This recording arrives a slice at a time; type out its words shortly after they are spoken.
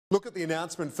Look at the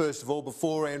announcement first of all,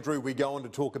 before, Andrew, we go on to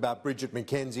talk about Bridget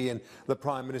McKenzie and the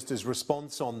Prime Minister's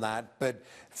response on that. But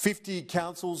 50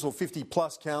 councils or 50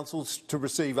 plus councils to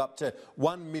receive up to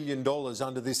 $1 million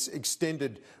under this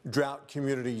extended drought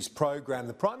communities program.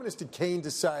 The Prime Minister keen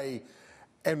to say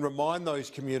and remind those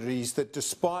communities that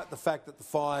despite the fact that the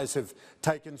fires have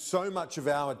taken so much of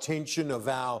our attention, of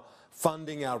our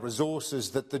funding, our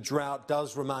resources, that the drought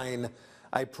does remain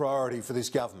a priority for this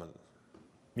government.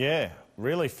 Yeah,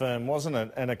 really firm, wasn't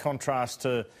it? And a contrast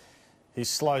to his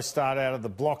slow start out of the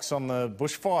blocks on the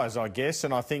bushfires, I guess.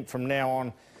 And I think from now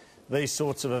on, these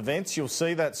sorts of events, you'll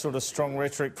see that sort of strong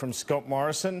rhetoric from Scott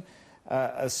Morrison,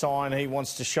 a sign he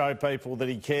wants to show people that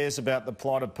he cares about the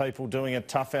plight of people doing it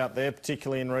tough out there,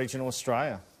 particularly in regional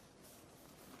Australia.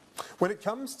 When it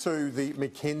comes to the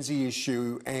McKenzie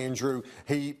issue, Andrew,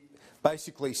 he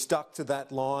basically stuck to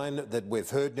that line that we've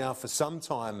heard now for some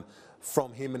time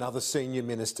from him and other senior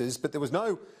ministers, but there was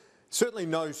certainly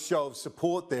no show of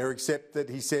support there, except that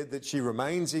he said that she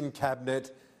remains in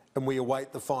Cabinet and we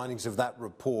await the findings of that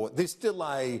report. This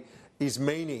delay is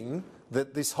meaning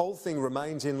that this whole thing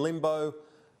remains in limbo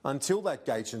until that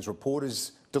Gateson's report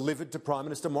is delivered to Prime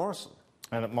Minister Morrison.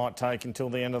 And it might take until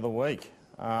the end of the week.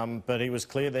 But he was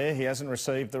clear there, he hasn't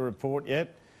received the report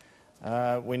yet.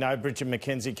 We know Bridget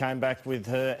McKenzie came back with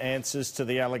her answers to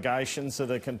the allegations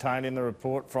that are contained in the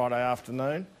report Friday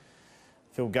afternoon.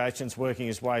 Phil Gateson's working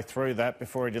his way through that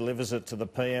before he delivers it to the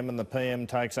PM and the PM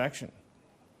takes action.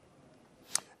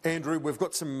 Andrew, we've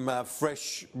got some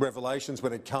fresh revelations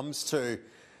when it comes to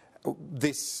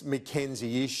this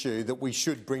McKenzie issue that we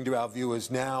should bring to our viewers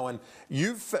now. And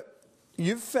you've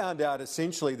found out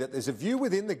essentially that there's a view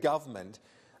within the government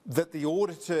that the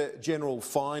Auditor-General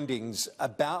findings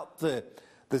about the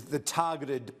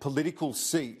targeted political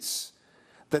seats,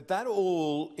 that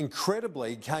all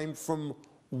incredibly came from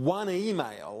one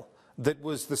email that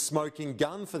was the smoking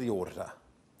gun for the auditor.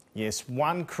 Yes,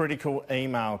 one critical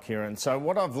email, Kieran. So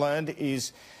what I've learned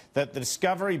is that the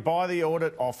discovery by the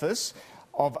Audit Office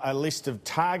of a list of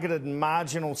targeted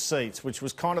marginal seats, which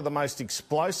was kind of the most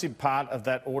explosive part of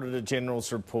that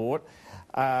Auditor-General's report,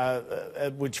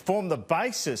 which formed the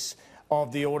basis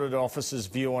of the Audit Office's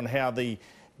view on how the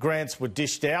grants were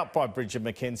dished out by Bridget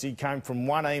McKenzie, came from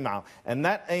one email. And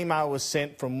that email was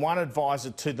sent from one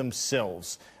advisor to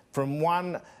themselves, from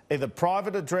one either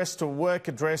private address to work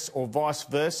address or vice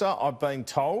versa, I've been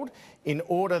told, in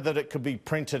order that it could be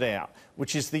printed out,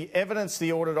 which is the evidence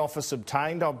the Audit Office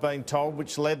obtained, I've been told,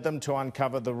 which led them to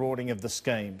uncover the rorting of the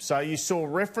scheme. So you saw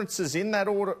references in that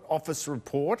Audit Office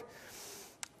report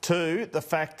to the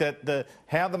fact that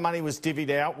how the money was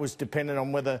divvied out was dependent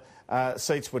on whether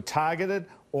seats were targeted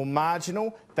or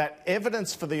marginal. That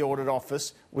evidence for the Audit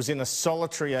Office was in a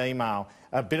solitary email.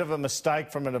 A bit of a mistake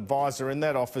from an advisor in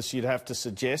that office, you'd have to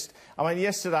suggest. I mean,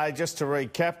 yesterday, just to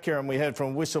recap, Kieran, we heard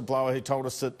from a whistleblower who told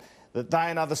us that they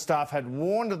and other staff had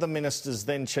warned the Minister's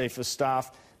then Chief of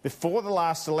Staff before the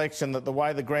last election that the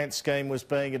way the grant scheme was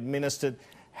being administered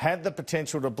had the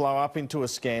potential to blow up into a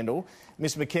scandal.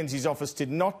 Ms McKenzie's office did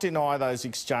not deny those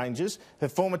exchanges. Her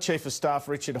former Chief of Staff,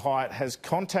 Richard Hyatt, has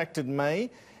contacted me.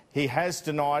 He has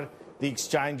denied the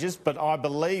exchanges, but I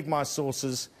believe my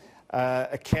sources'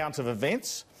 account of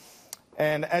events.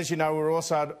 And as you know, we were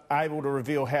also able to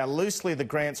reveal how loosely the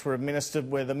grants were administered,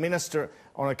 where the Minister,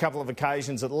 on a couple of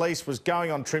occasions at least, was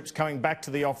going on trips, coming back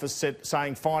to the office,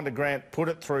 saying, find a grant, put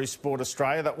it through Sport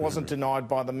Australia. That wasn't denied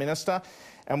by the Minister.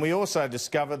 And we also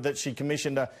discovered that she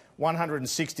commissioned a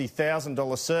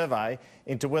 $160,000 survey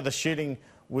into whether shooting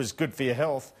was good for your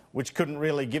health, which couldn't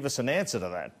really give us an answer to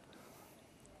that.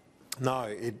 No,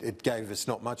 it gave us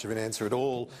not much of an answer at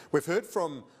all. We've heard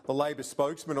from the Labor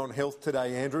spokesman on health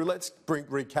today, Andrew. Let's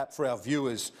recap for our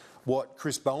viewers what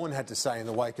Chris Bowen had to say in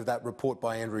the wake of that report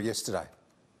by Andrew yesterday.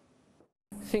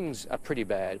 Things are pretty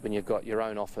bad when you've got your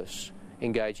own office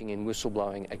engaging in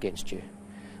whistleblowing against you.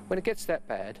 When it gets that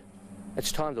bad,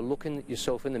 it's time to look at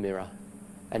yourself in the mirror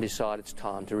and decide it's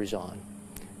time to resign.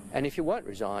 And if you won't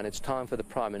resign, it's time for the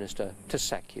Prime Minister to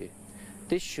sack you.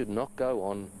 This should not go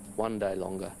on one day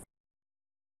longer.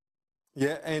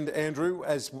 Yeah, and Andrew,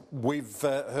 as we've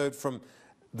heard from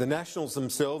the Nationals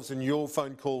themselves and your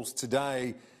phone calls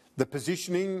today, the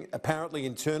positioning apparently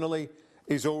internally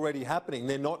is already happening.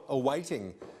 They're not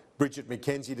awaiting Bridget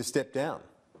McKenzie to step down.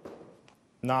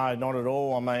 No, not at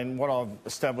all. I mean, what I've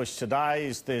established today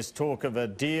is there's talk of a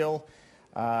deal,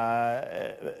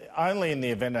 only in the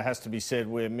event, it has to be said,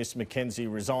 where Miss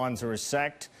McKenzie resigns or is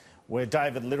sacked, where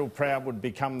David Littleproud would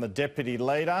become the deputy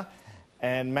leader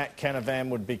and Matt Canavan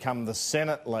would become the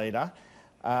Senate leader.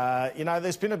 You know,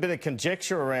 there's been a bit of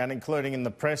conjecture around, including in the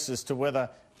press, as to whether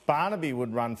Barnaby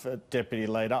would run for deputy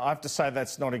leader. I have to say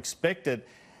that's not expected.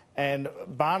 And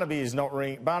Barnaby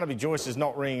Joyce is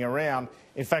not ringing around.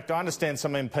 In fact, I understand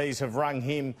some MPs have rung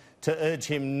him to urge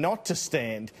him not to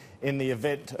stand in the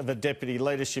event of a deputy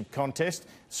leadership contest.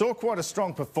 Saw quite a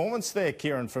strong performance there,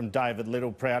 Kieran, from David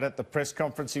Littleproud at the press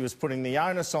conference. He was putting the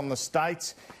onus on the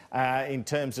states in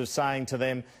terms of saying to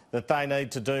them that they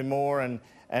need to do more and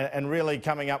really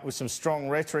coming up with some strong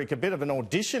rhetoric, a bit of an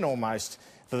audition almost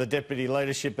for the deputy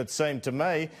leadership, it seemed to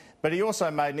me. But he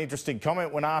also made an interesting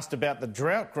comment when asked about the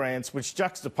drought grants, which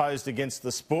juxtaposed against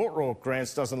the sport rort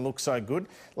grants doesn't look so good.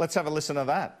 Let's have a listen to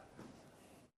that.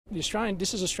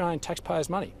 This is Australian taxpayers'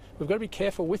 money. We've got to be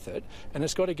careful with it, and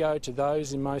it's got to go to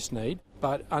those in most need.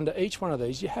 But under each one of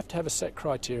these, you have to have a set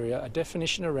criteria, a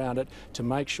definition around it to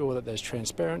make sure that there's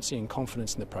transparency and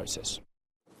confidence in the process.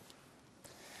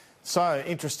 So,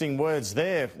 interesting words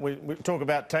there. We talk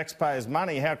about taxpayers'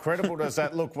 money. How credible does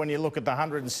that look when you look at the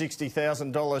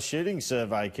 $160,000 shooting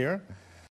survey, Kieran?